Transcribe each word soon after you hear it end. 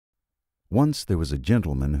Once there was a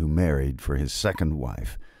gentleman who married for his second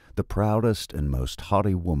wife the proudest and most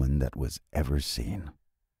haughty woman that was ever seen.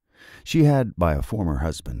 She had, by a former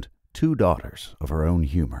husband, 2 daughters of her own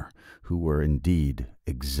humor, who were indeed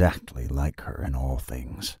exactly like her in all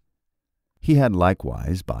things. He had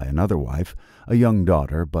likewise, by another wife, a young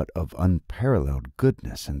daughter, but of unparalleled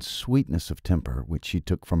goodness and sweetness of temper, which she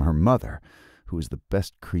took from her mother, who was the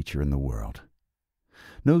best creature in the world.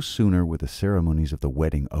 No sooner were the ceremonies of the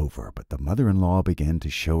wedding over, but the mother-in-law began to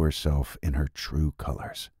show herself in her true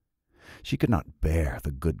colors. She could not bear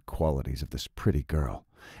the good qualities of this pretty girl,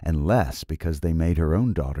 and less because they made her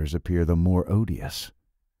own daughters appear the more odious.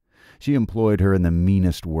 She employed her in the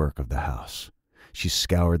meanest work of the house. She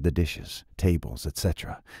scoured the dishes, tables,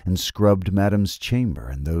 etc., and scrubbed Madame's chamber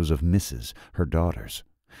and those of Mrs., her daughters.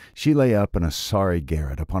 She lay up in a sorry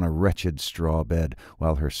garret upon a wretched straw bed,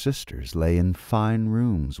 while her sisters lay in fine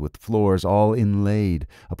rooms, with floors all inlaid,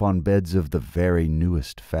 upon beds of the very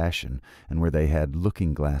newest fashion, and where they had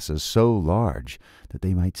looking-glasses so large that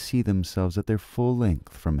they might see themselves at their full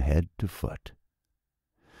length from head to foot.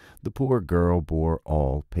 The poor girl bore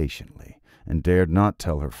all patiently, and dared not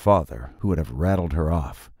tell her father, who would have rattled her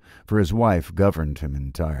off, for his wife governed him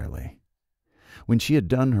entirely. When she had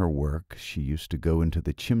done her work, she used to go into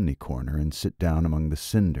the chimney-corner and sit down among the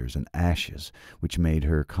cinders and ashes, which made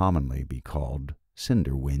her commonly be called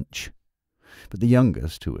Cinder-wench. But the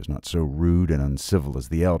youngest, who was not so rude and uncivil as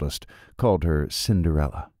the eldest, called her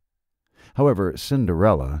Cinderella. However,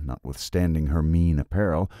 Cinderella, notwithstanding her mean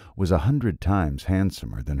apparel, was 100 times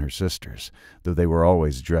handsomer than her sisters, though they were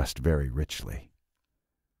always dressed very richly.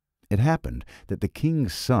 It happened that the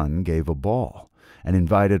king's son gave a ball, and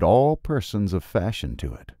invited all persons of fashion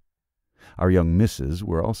to it. Our young misses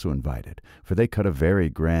were also invited, for they cut a very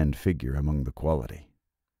grand figure among the quality.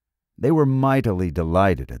 They were mightily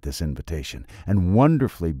delighted at this invitation, and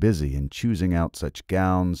wonderfully busy in choosing out such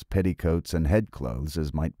gowns, petticoats, and head-clothes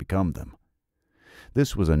as might become them.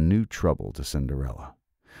 This was a new trouble to Cinderella,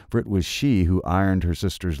 for it was she who ironed her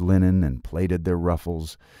sisters' linen and plaited their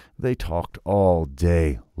ruffles. They talked all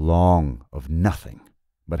day long of nothing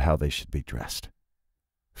but how they should be dressed.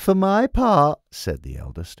 "For my part," said the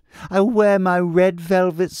eldest, "I will wear my red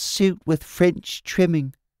velvet suit with French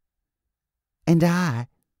trimming." "And I,"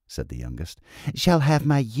 said the youngest, "shall have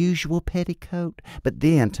my usual petticoat, but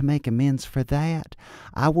then, to make amends for that,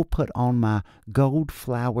 I will put on my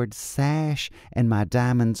gold-flowered sash and my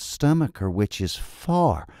diamond stomacher, which is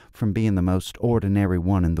far from being the most ordinary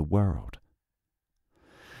one in the world."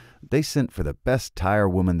 They sent for the best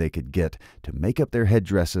tire-woman they could get to make up their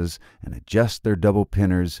headdresses and adjust their double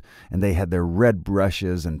pinners, and they had their red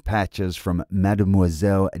brushes and patches from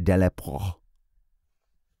Mademoiselle Delepre.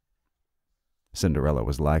 Cinderella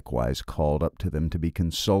was likewise called up to them to be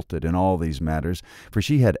consulted in all these matters, for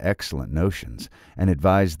she had excellent notions, and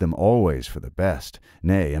advised them always for the best,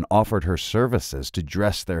 nay, and offered her services to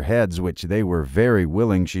dress their heads, which they were very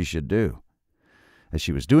willing she should do. As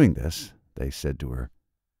she was doing this, they said to her,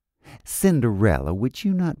 "Cinderella, would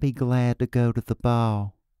you not be glad to go to the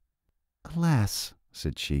ball?" "Alas,"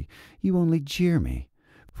 said she, "you only jeer me,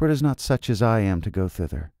 for it is not such as I am to go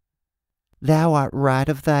thither." "Thou art right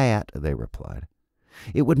of that," they replied.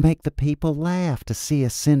 "It would make the people laugh to see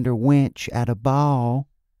a cinder-wench at a ball."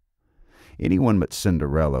 Anyone but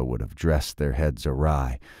Cinderella would have dressed their heads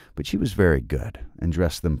awry, but she was very good, and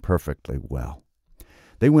dressed them perfectly well.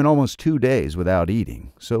 They went almost 2 days without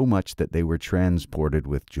eating, so much that they were transported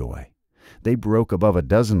with joy. They broke above a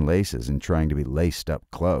dozen laces in trying to be laced up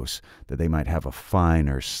close, that they might have a fine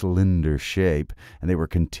or slender shape, and they were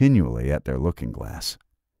continually at their looking-glass.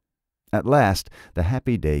 At last the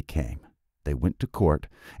happy day came. They went to court,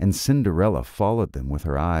 and Cinderella followed them with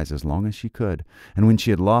her eyes as long as she could, and when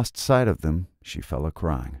she had lost sight of them, she fell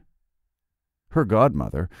a-crying. Her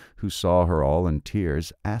godmother, who saw her all in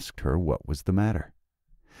tears, asked her what was the matter.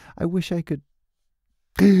 I wish I could.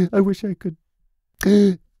 She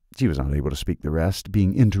was not able to speak the rest,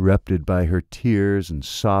 being interrupted by her tears and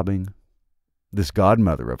sobbing. This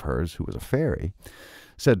godmother of hers, who was a fairy,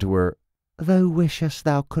 said to her, "Thou wishest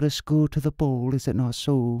thou couldst go to the ball, is it not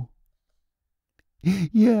so?"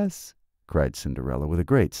 "Yes," cried Cinderella with a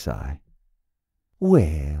great sigh.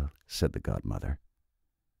 "Well," said the godmother,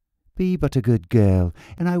 "be but a good girl,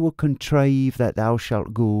 and I will contrive that thou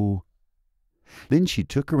shalt go." Then she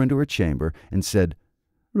took her into her chamber and said,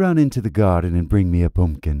 "Run into the garden and bring me a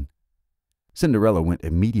pumpkin." Cinderella went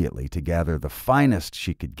immediately to gather the finest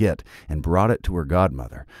she could get and brought it to her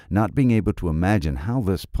godmother, not being able to imagine how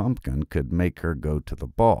this pumpkin could make her go to the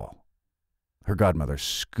ball. Her godmother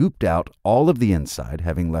scooped out all of the inside,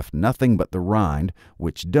 having left nothing but the rind,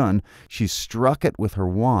 which done, she struck it with her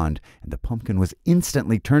wand, and the pumpkin was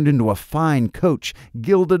instantly turned into a fine coach,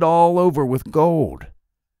 gilded all over with gold.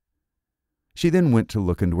 She then went to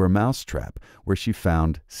look into her mouse trap, where she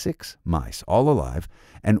found 6 mice, all alive,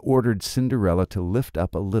 and ordered Cinderella to lift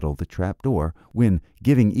up a little the trap door, when,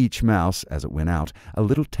 giving each mouse, as it went out, a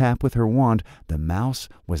little tap with her wand, the mouse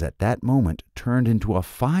was at that moment turned into a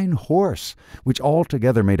fine horse, which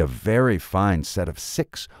altogether made a very fine set of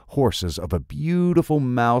 6 horses of a beautiful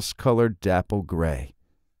mouse-colored dapple gray.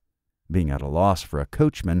 Being at a loss for a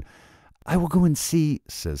coachman, "I will go and see,"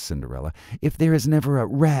 says Cinderella, "if there is never a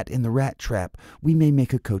rat in the rat trap. We may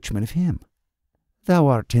make a coachman of him." "Thou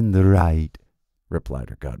art in the right,"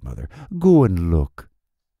 replied her godmother. "Go and look."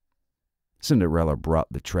 Cinderella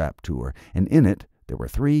brought the trap to her, and in it there were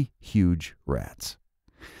 3 huge rats.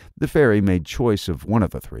 The fairy made choice of one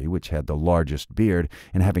of the 3, which had the largest beard,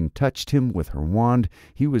 and having touched him with her wand,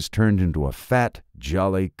 he was turned into a fat,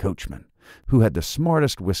 jolly coachman, who had the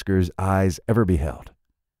smartest whiskers eyes ever beheld.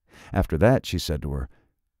 After that she said to her,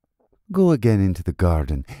 "Go again into the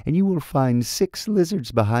garden, and you will find 6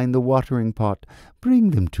 lizards behind the watering pot.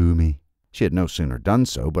 Bring them to me." She had no sooner done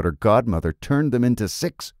so, but her godmother turned them into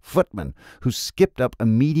 6 footmen, who skipped up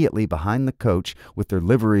immediately behind the coach, with their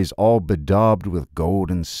liveries all bedaubed with gold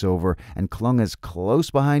and silver, and clung as close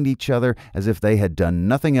behind each other as if they had done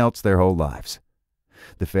nothing else their whole lives.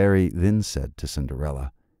 The fairy then said to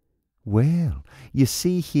Cinderella, "Well, you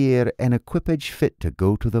see here an equipage fit to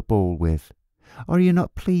go to the ball with. Are you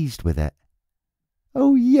not pleased with it?"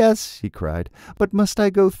 "Oh, yes," he cried, "but must I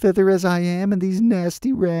go thither as I am in these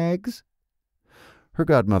nasty rags?" Her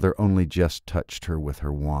godmother only just touched her with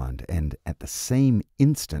her wand, and at the same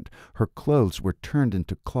instant her clothes were turned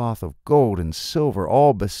into cloth of gold and silver,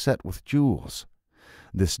 all beset with jewels.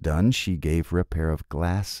 This done, she gave her a pair of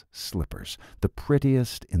glass slippers, the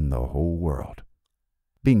prettiest in the whole world.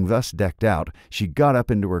 Being thus decked out, she got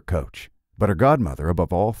up into her coach, but her godmother,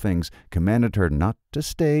 above all things, commanded her not to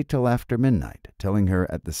stay till after midnight, telling her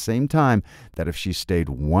at the same time that if she stayed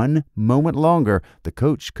 1 moment longer, the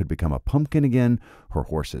coach could become a pumpkin again, her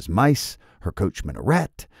horses mice, her coachman a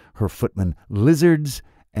rat, her footmen lizards,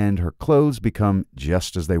 and her clothes become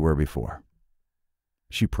just as they were before.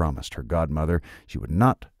 She promised her godmother she would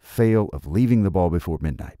not fail of leaving the ball before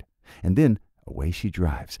midnight, and then away she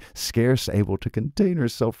drives, scarce able to contain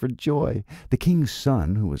herself for joy. The king's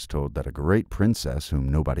son, who was told that a great princess, whom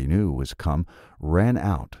nobody knew, was come, ran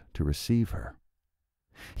out to receive her.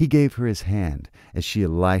 He gave her his hand as she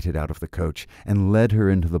alighted out of the coach, and led her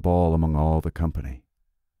into the ball among all the company.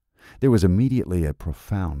 There was immediately a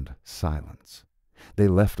profound silence. They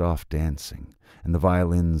left off dancing, and the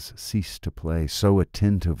violins ceased to play, so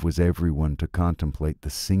attentive was everyone to contemplate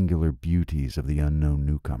the singular beauties of the unknown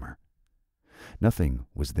newcomer. Nothing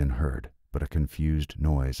was then heard but a confused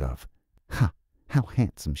noise of, "Ha! How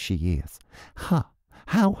handsome she is! Ha!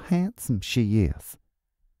 How handsome she is!"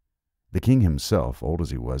 The king himself, old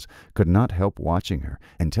as he was, could not help watching her,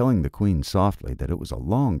 and telling the queen softly that it was a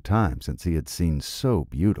long time since he had seen so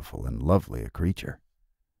beautiful and lovely a creature.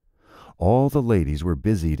 All the ladies were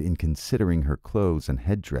busied in considering her clothes and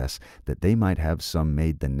headdress, that they might have some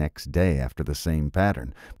made the next day after the same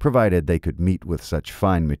pattern, provided they could meet with such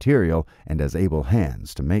fine material and as able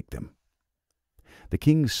hands to make them. The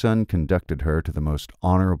king's son conducted her to the most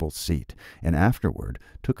honorable seat, and afterward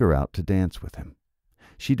took her out to dance with him.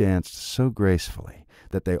 She danced so gracefully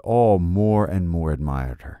that they all more and more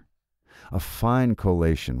admired her. A fine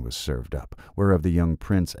collation was served up, whereof the young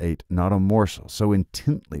prince ate not a morsel, so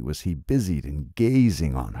intently was he busied in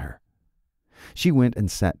gazing on her. She went and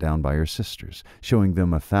sat down by her sisters, showing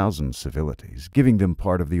them 1,000 civilities, giving them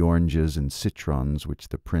part of the oranges and citrons which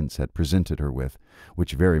the prince had presented her with,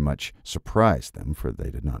 which very much surprised them, for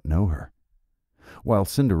they did not know her. While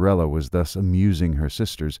Cinderella was thus amusing her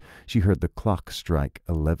sisters, she heard the clock strike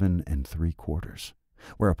 11 3/4.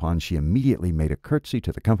 Whereupon she immediately made a curtsy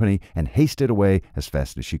to the company and hasted away as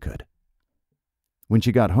fast as she could. When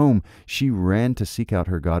she got home, she ran to seek out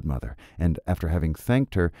her godmother, and after having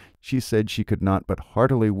thanked her, she said she could not but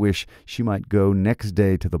heartily wish she might go next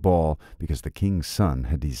day to the ball, because the king's son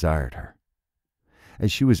had desired her.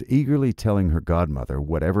 As she was eagerly telling her godmother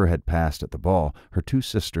whatever had passed at the ball, her 2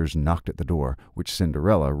 sisters knocked at the door, which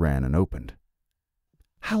Cinderella ran and opened.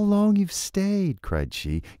 "How long you've stayed!" cried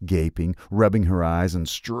she, gaping, rubbing her eyes, and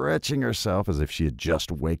stretching herself as if she had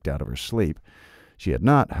just waked out of her sleep. She had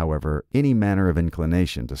not, however, any manner of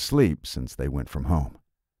inclination to sleep since they went from home.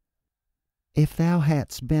 If thou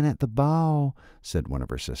hadst been at the ball, said one of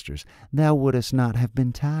her sisters, thou wouldst not have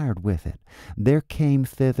been tired with it. There came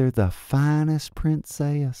thither the finest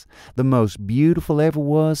princess, the most beautiful ever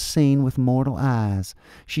was seen with mortal eyes.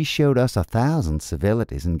 She showed us 1,000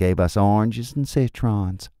 civilities and gave us oranges and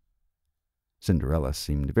citrons. Cinderella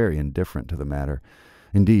seemed very indifferent to the matter.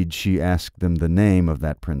 Indeed, she asked them the name of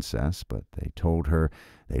that princess, but they told her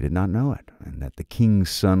they did not know it, and that the king's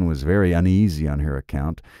son was very uneasy on her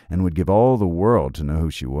account, and would give all the world to know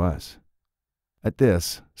who she was. At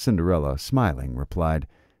this, Cinderella, smiling, replied,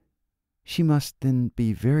 She must then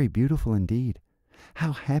be very beautiful indeed.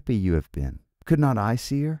 How happy you have been! Could not I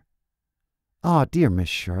see her? Ah, dear Miss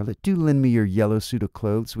Charlotte, do lend me your yellow suit of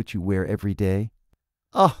clothes which you wear every day.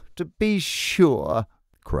 Oh, to be sure,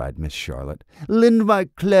 cried Miss Charlotte. Lend my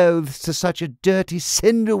clothes to such a dirty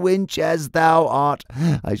cinder-wench as thou art.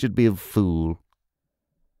 I should be a fool.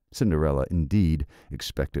 Cinderella, indeed,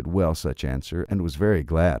 expected well such answer, and was very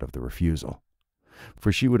glad of the refusal.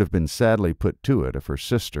 For she would have been sadly put to it if her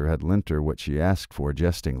sister had lent her what she asked for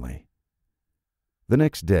jestingly. The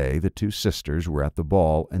next day the two sisters were at the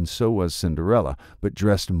ball, and so was Cinderella, but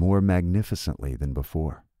dressed more magnificently than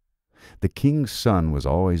before. The king's son was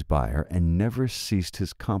always by her, and never ceased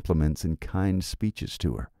his compliments and kind speeches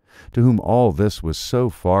to her, to whom all this was so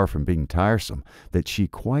far from being tiresome that she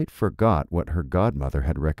quite forgot what her godmother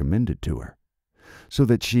had recommended to her, so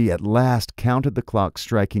that she at last counted the clock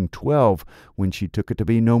striking 12 when she took it to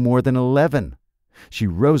be no more than 11. She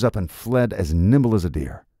rose up and fled as nimble as a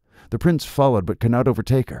deer. The prince followed, but could not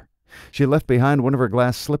overtake her. She left behind one of her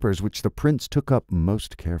glass slippers, which the prince took up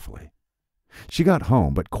most carefully. She got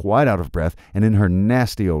home, but quite out of breath, and in her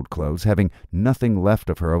nasty old clothes, having nothing left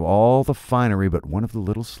of her of all the finery but one of the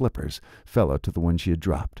little slippers, fell out to the one she had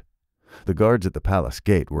dropped. The guards at the palace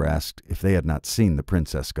gate were asked if they had not seen the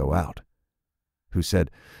princess go out, who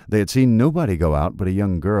said they had seen nobody go out but a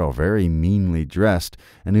young girl very meanly dressed,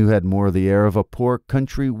 and who had more the air of a poor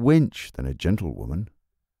country wench than a gentlewoman.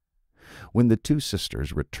 When the two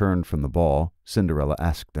sisters returned from the ball, Cinderella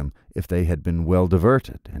asked them if they had been well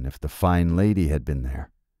diverted, and if the fine lady had been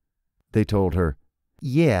there. They told her,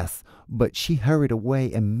 Yes, but she hurried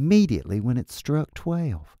away immediately when it struck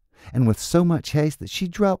 12, and with so much haste that she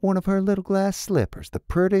dropped one of her little glass slippers, the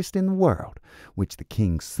prettiest in the world, which the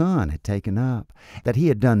king's son had taken up, that he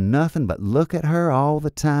had done nothing but look at her all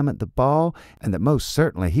the time at the ball, and that most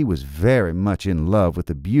certainly he was very much in love with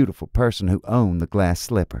the beautiful person who owned the glass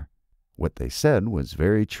slipper. What they said was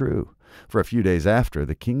very true, for a few days after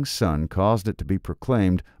the king's son caused it to be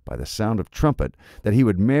proclaimed by the sound of trumpet that he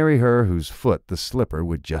would marry her whose foot the slipper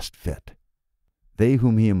would just fit. They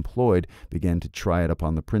whom he employed began to try it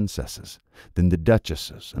upon the princesses, then the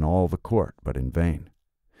duchesses, and all the court, but in vain.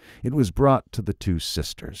 It was brought to the two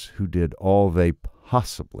sisters, who did all they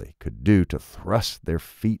possibly could do to thrust their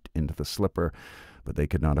feet into the slipper, but they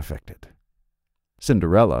could not effect it.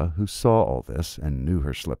 Cinderella, who saw all this and knew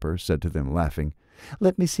her slipper, said to them, laughing,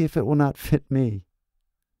 Let me see if it will not fit me.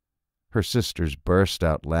 Her sisters burst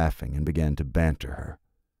out laughing and began to banter her.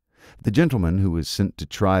 The gentleman who was sent to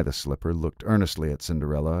try the slipper looked earnestly at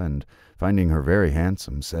Cinderella, and, finding her very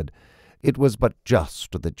handsome, said, It was but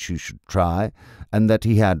just that she should try, and that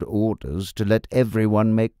he had orders to let every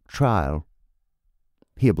one make trial.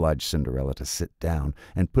 He obliged Cinderella to sit down,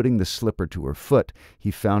 and putting the slipper to her foot,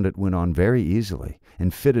 he found it went on very easily,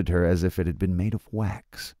 and fitted her as if it had been made of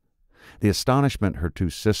wax. The astonishment her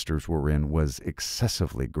two sisters were in was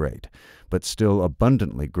excessively great, but still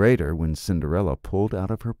abundantly greater when Cinderella pulled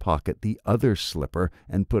out of her pocket the other slipper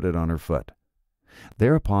and put it on her foot.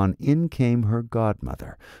 Thereupon in came her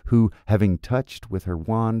godmother, who, having touched with her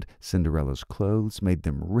wand Cinderella's clothes, made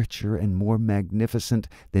them richer and more magnificent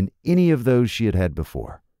than any of those she had had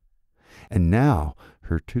before. And now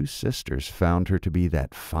her two sisters found her to be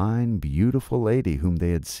that fine, beautiful lady whom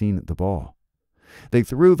they had seen at the ball. They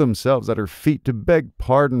threw themselves at her feet to beg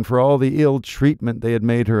pardon for all the ill treatment they had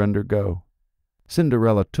made her undergo.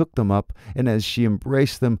 Cinderella took them up, and as she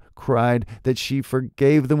embraced them, cried that she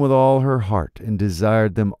forgave them with all her heart, and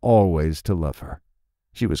desired them always to love her.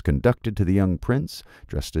 She was conducted to the young prince,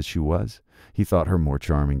 dressed as she was. He thought her more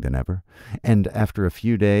charming than ever, and after a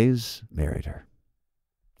few days married her.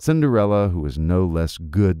 Cinderella, who was no less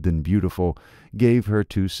good than beautiful, gave her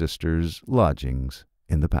two sisters lodgings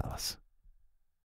in the palace.